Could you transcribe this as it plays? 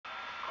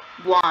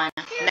1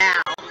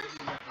 now.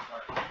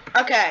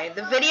 Okay,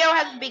 the video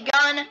has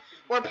begun.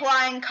 We're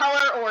playing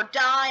Color or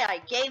Die.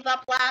 I gave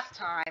up last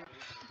time.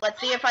 Let's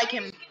see if I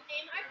can.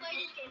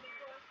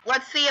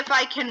 Let's see if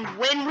I can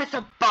win with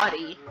a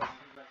buddy.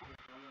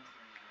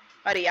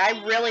 Buddy,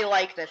 I really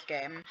like this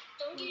game.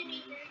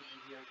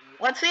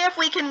 Let's see if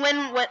we can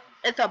win with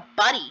a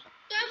buddy.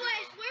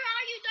 Douglas, where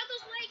are you?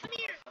 Douglas, wait, come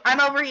here. I'm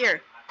over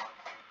here.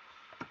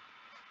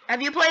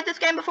 Have you played this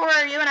game before?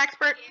 Are you an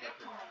expert? Yeah.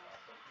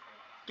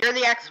 You're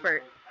the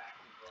expert.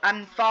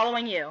 I'm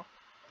following you.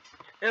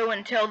 Ooh,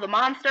 until the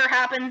monster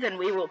happens, and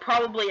we will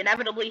probably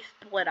inevitably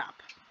split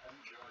up.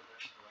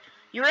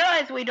 You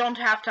realize we don't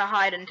have to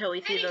hide until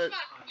we see the...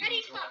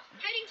 Hiding spot.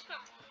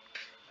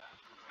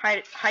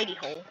 Hidey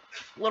hole.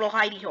 Little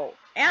hidey hole.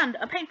 And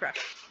a paintbrush.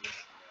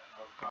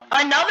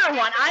 Another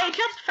one! I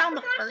just found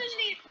the first...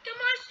 The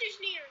monster's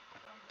near.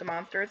 The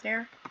monster is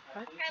near?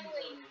 What?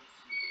 Heavily.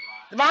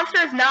 The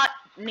monster is not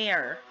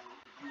near.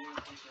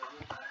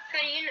 How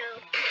do you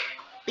know?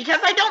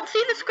 Because I don't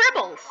see the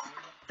scribbles.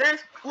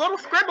 There's little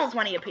scribbles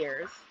when he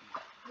appears.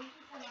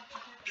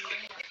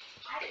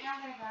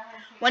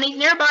 When he's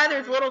nearby,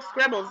 there's little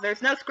scribbles.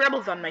 There's no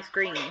scribbles on my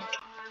screen.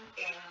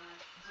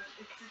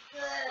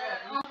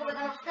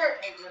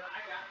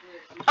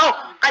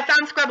 Oh, I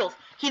found scribbles.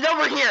 He's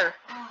over here.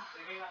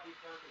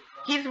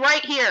 He's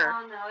right here.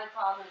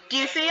 Do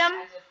you see him?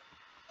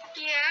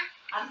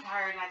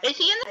 Yeah. Is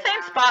he in the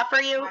same spot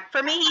for you?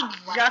 For me, he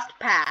just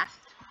passed.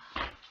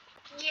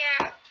 Yeah.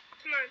 Come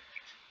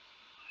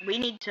on. We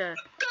need to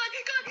Go.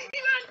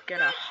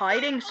 get a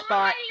hiding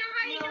spot.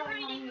 I'm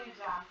hiding.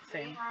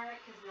 Same.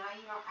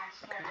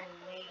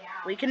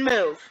 We can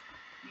move.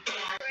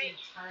 Right.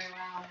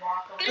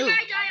 Ooh,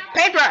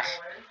 paintbrush!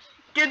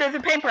 Dude, there's a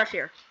paintbrush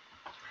here.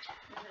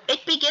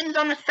 It begins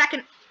on the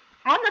second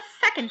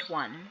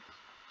one.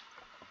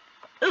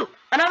 Ooh,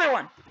 another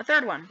one. A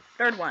third one.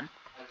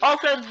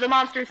 Also, the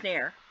monster's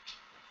near.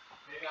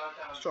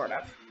 Sort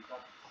of.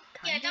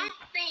 Yeah, don't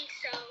think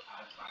so.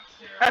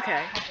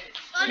 Okay.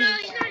 Oh no,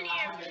 he's not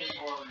near me.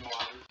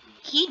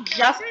 He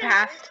just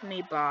passed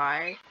me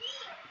by.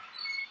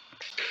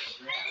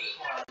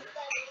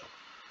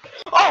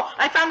 Oh,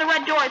 I found the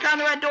red door.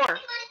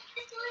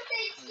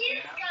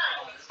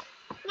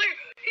 Where?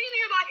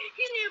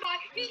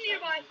 He's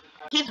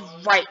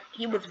nearby.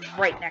 He was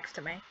right next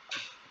to me.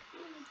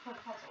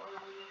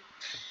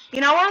 You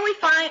know where we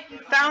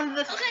found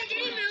this? Okay, did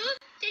he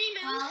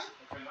move?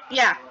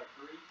 Yeah.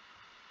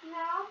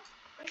 No.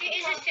 Okay,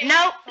 is it safe?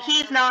 No,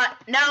 he's not.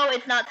 No,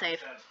 it's not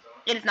safe.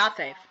 It is not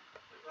safe.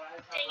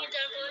 Dang it,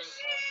 Douglas.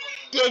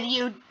 Did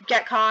you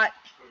get caught?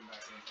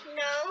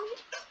 No,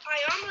 I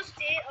almost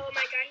did. Oh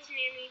my god, he's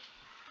near me.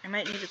 I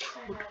might need a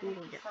cool tool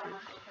to get through.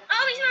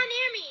 Oh, he's not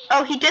near me.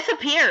 Oh, he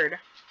disappeared.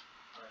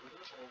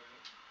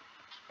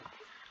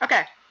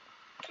 Okay.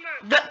 Come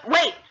on.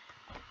 Wait.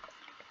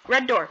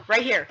 Red door,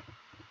 right here.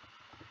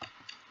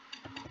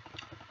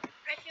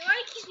 I feel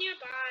like he's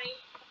nearby.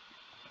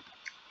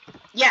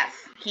 Yes,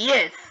 he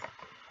is.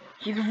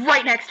 He's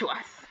right next to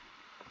us.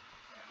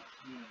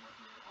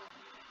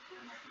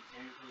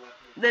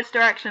 This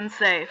direction's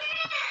safe.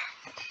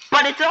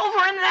 But it's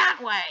over in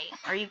that way.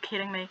 Are you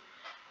kidding me?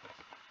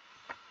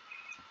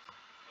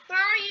 Where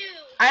are you?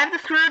 I have the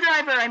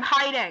screwdriver. I'm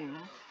hiding.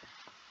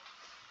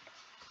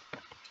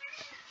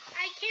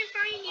 I can't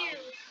find you.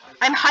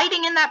 I'm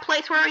hiding in that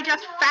place where I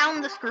just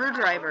found the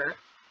screwdriver.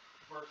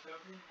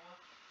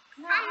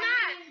 I'm not.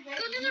 Go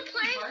to the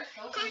place where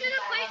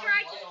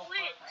I just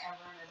went.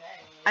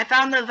 I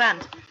found the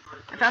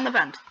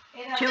vent.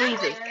 Too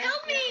easy.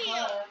 Help me.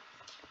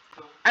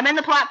 I'm in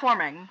the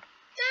platforming.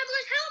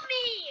 Douglas, help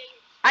me.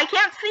 I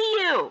can't see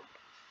you.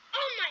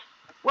 Oh my.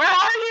 Where are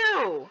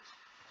you?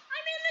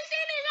 I'm in the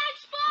same exact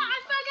spot. I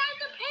forgot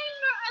the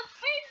paintbrush.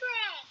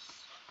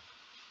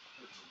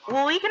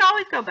 Well, we can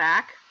always go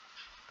back.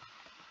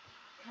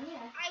 I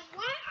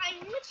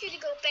want you to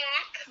go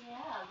back.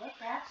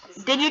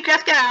 Did you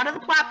just get out of the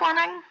platforming?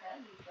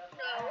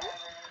 No.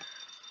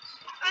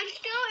 I'm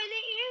still in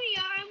the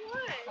area I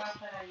was.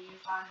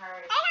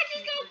 Oh, I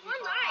just got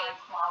one life.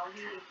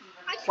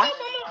 What?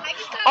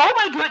 Oh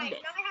my goodness.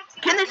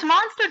 Can this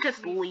monster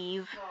just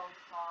leave?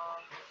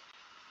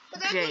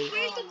 Jace.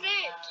 Where's the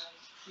vent?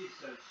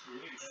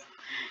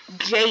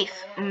 Jace,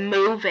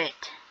 move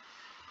it.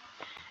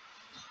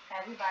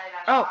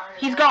 Oh,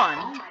 he's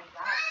gone.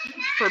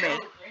 For me.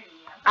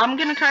 I'm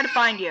gonna try to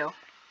find you.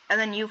 And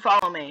then you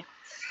follow me.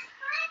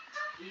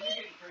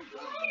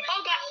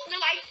 Oh god, the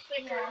lights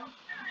flicker.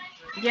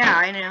 Yeah,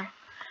 I know.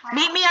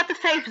 Meet me at the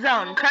safe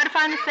zone. Try to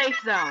find the safe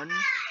zone.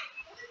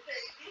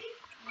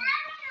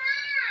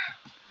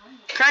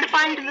 Try to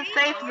find the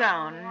safe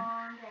zone. Oh,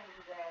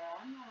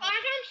 I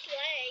found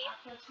Slay.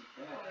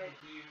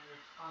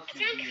 I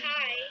found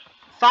Kai.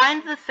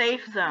 Find the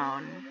safe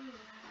zone.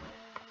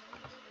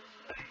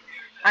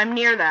 I'm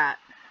near that.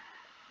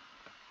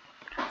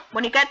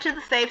 When you get to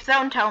the safe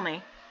zone, tell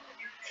me.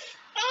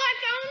 Oh, I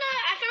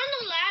found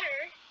the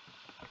ladder.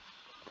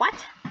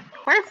 What?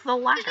 Where's the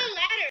ladder? There's a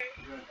ladder.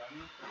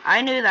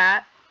 I knew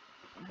that.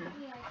 Go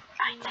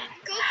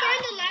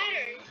find the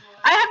ladder.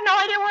 I have have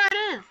no idea where it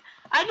is.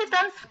 I just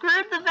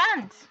unscrewed the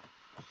vent.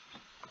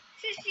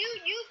 Sis,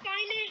 you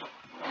find it.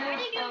 It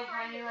was so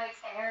funny, like,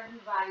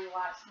 everybody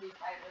watched me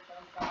fight with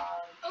those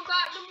dogs. Oh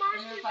god, the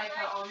monster's And it was like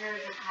the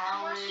owners of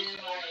Colin,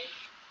 like...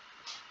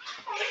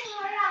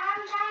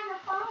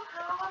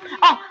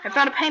 Oh, I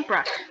found a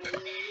paintbrush.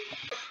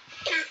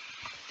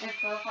 It's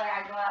so funny,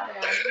 I go out there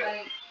and it's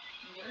like,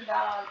 your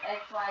dog,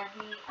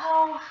 XYZ.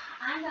 Oh,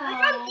 I know.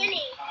 I found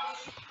Guinea.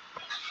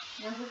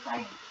 And it's just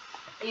like,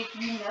 if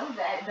you know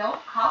that,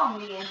 don't call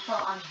me until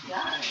I'm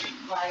done.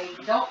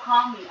 Like, don't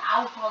call me,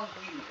 I'll call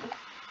you.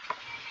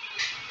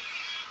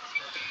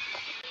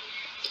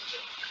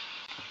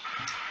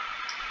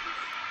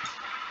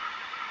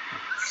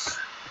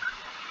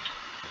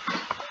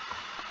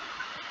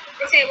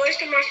 Okay, where's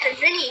the monster?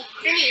 Vinny,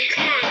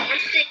 come on. I'm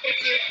staying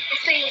with you. I'm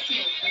staying with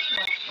you.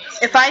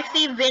 If I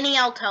see Vinny,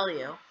 I'll tell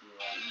you.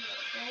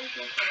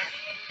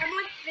 I'm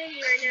with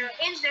Vinny right now.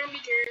 And Zombie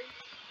Girl.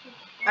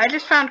 I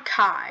just found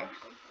Kai.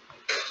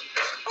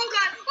 Oh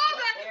god,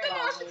 the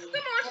monster, the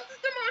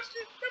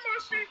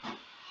monster.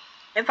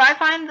 If I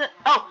find the...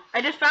 Oh,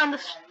 I just found the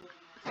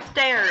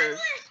stairs.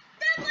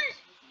 Douglas,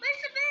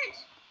 where's the bench?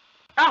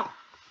 Oh,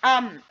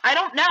 I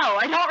don't know.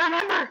 I don't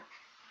remember.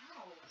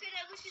 Okay,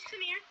 Douglas, just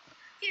come here.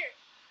 Here.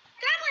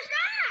 Douglas,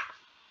 stop!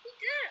 Who's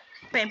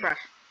good?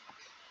 Paintbrush.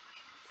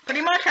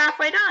 Pretty much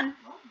halfway done.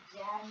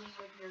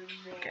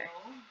 Okay.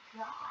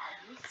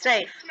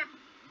 Safe.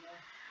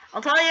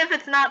 I'll tell you if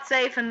it's not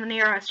safe in the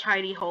nearest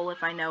hidey hole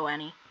if I know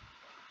any.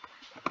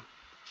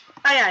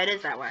 Oh yeah, it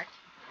is that way.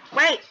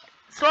 Wait!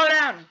 Slow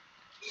down!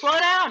 Slow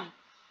down!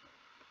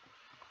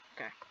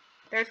 Okay.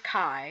 There's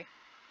Kai.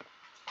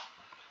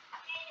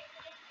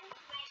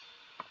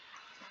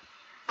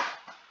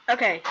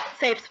 Okay,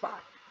 safe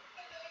spot.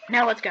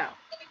 Now let's go.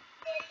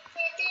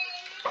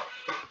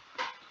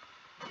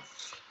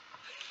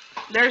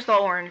 There's the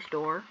orange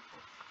door.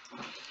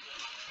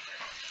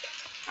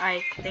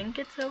 I think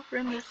it's over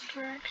in this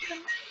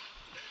direction.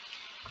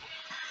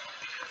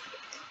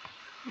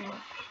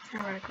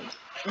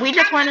 We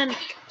just went in. But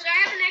I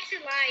have an extra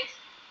life.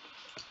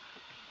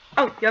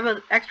 Oh, you have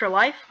an extra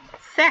life?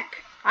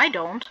 Sick. I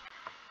don't.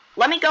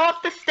 Let me go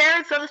up the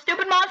stairs so the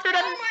stupid monster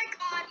doesn't. Oh my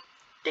god!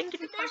 Ding, The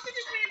monster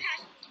just ran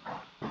past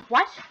me.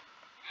 What? The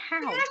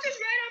How? monster's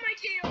right on my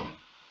tail.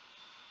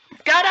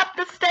 He's got up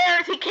the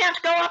stairs. He can't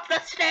go up the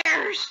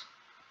stairs.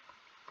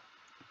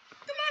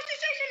 The monster's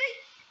chasing me.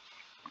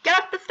 Get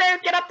up the stairs.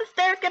 Get up the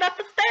stairs. Get up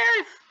the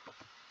stairs.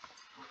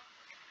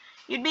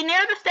 You'd be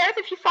near the stairs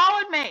if you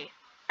followed me.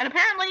 And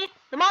apparently,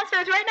 the monster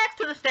is right next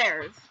to the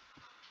stairs.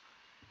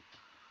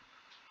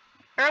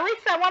 Or at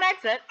least that one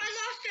exit. I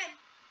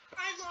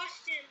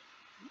lost him.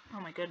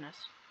 Oh my goodness.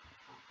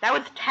 That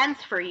was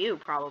tense for you,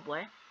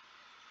 probably.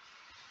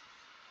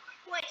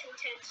 Way too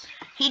intense.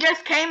 He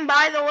just came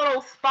by the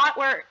little spot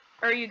where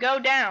you go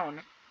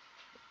down.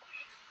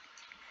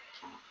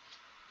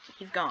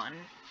 He's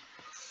gone.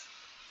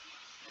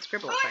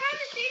 Scribble Oh, I effect found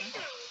is the safe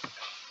still zone.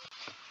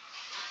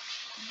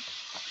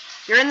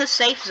 there. You're in the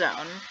safe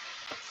zone.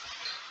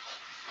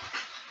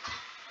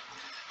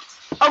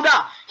 Oh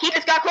god! He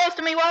just got close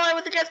to me while I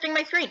was adjusting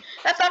my screen.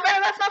 That's not fair!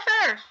 That's not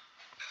fair!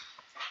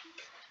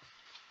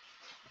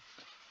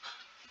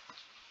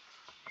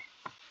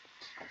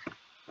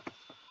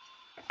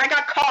 I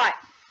got caught!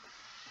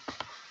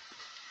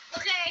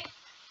 Okay.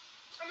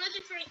 I'm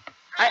looking for you.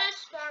 I'm gonna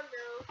spawn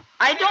though.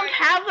 I don't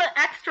have an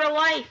extra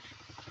life.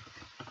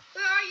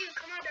 Where are you?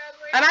 Come on,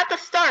 Douglas. I'm at the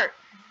start.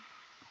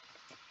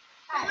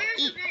 Oh, where's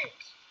the vent?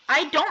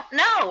 I don't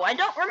know. I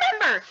don't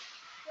remember.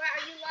 Why,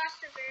 are you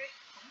lost the vent?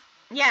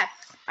 Yes,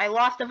 I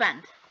lost a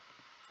vent.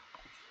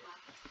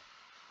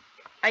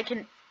 I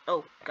can...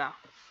 Oh, god.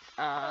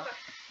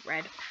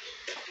 Red.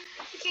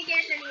 You can't get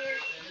us in here.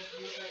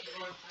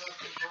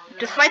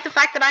 Despite the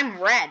fact that I'm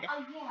red,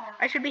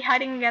 I should be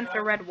hiding against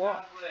a red wall.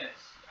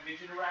 I need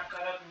you to wrap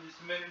that up in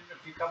just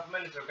a couple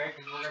minutes, okay?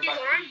 Because we're Excuse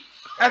about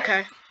me?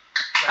 Okay.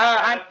 wrap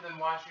that up and then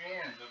wash your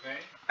hands, okay?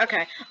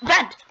 Okay.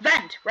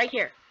 Vent! Right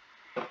here.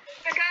 I got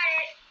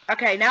it.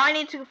 Okay, now I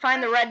need to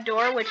find the red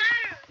door, which...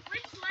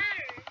 Which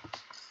ladder?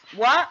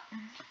 What?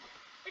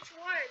 Which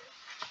one?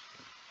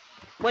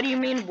 What do you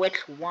mean,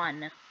 which one?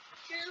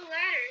 There's a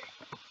ladder.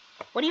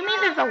 What do you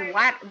mean there's a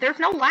ladder? There's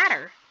no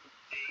ladder.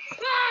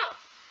 Whoa!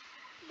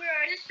 Bro,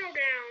 I just fell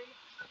down.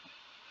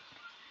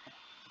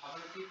 I'm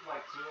gonna keep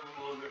like two of them a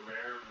little bit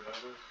rare for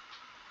others.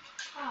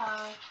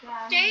 Oh,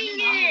 God. Dang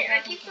it!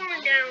 I keep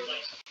falling down.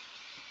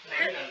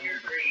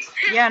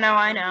 Yeah, no,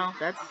 I know.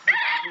 That's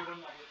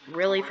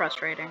really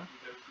frustrating.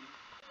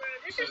 Bro,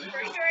 this is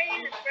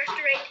frustrating.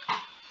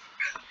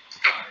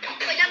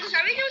 Wait, Douglas,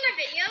 are we doing a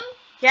video?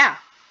 Yeah.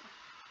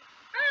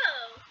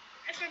 Oh,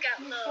 I forgot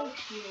low.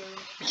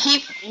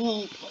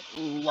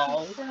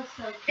 Lol.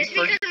 It's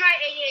because of my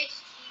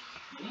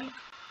ADHD.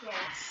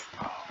 Yes.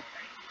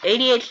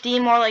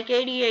 ADHD, more like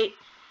 88.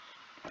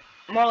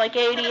 More like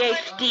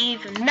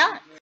ADHD's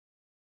nuts.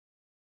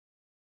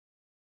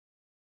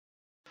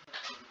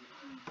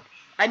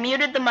 I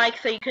muted the mic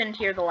so you couldn't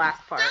hear the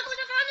last part. Douglas,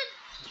 I found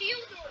the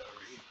field door.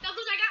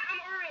 Douglas, I'm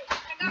alright.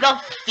 The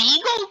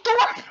Fiegel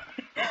door?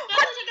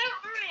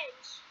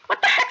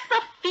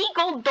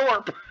 fecal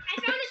dorp?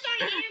 I found a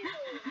cyan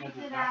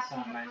That does not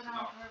sound nice at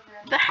all.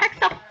 The heck's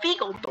a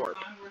fecal dorp?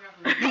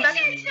 I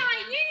said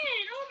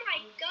cyan! Oh my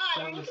god.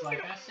 So I'm just looking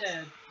like for I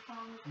said,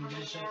 you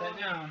just shut that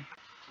down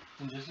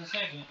in just a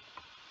second.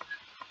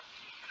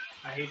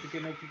 I hate to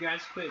make you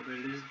guys quit, but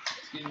it's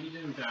getting me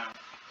doom time.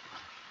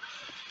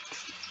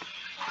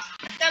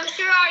 Douglas,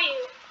 where are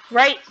you?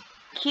 Right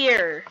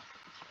here.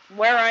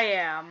 Where I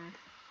am.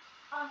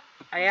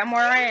 I am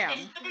where I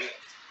am.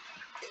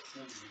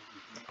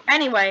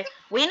 Anyway,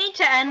 we need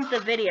to end the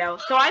video,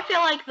 so I feel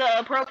like the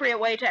appropriate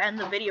way to end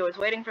the video is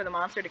waiting for the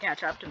monster to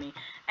catch up to me.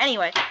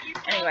 Anyway,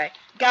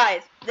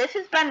 guys, this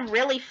has been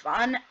really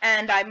fun,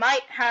 and I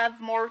might have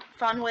more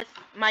fun with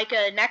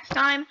Micah next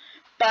time,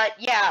 but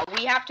yeah,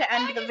 we have to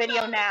end the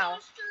video now.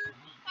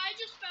 I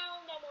just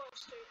found a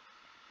monster.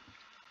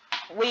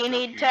 We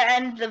need to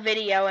end the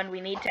video, and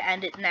we need to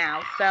end it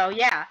now, so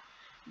yeah.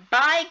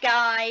 Bye,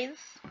 guys.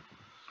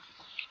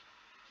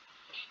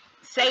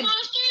 The monster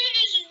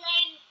is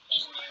right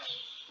near me.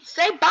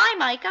 Say bye,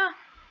 Micah.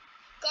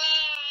 Bye.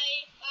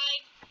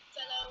 Bye,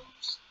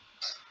 fellows.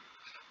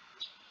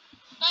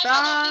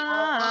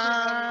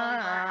 Bye.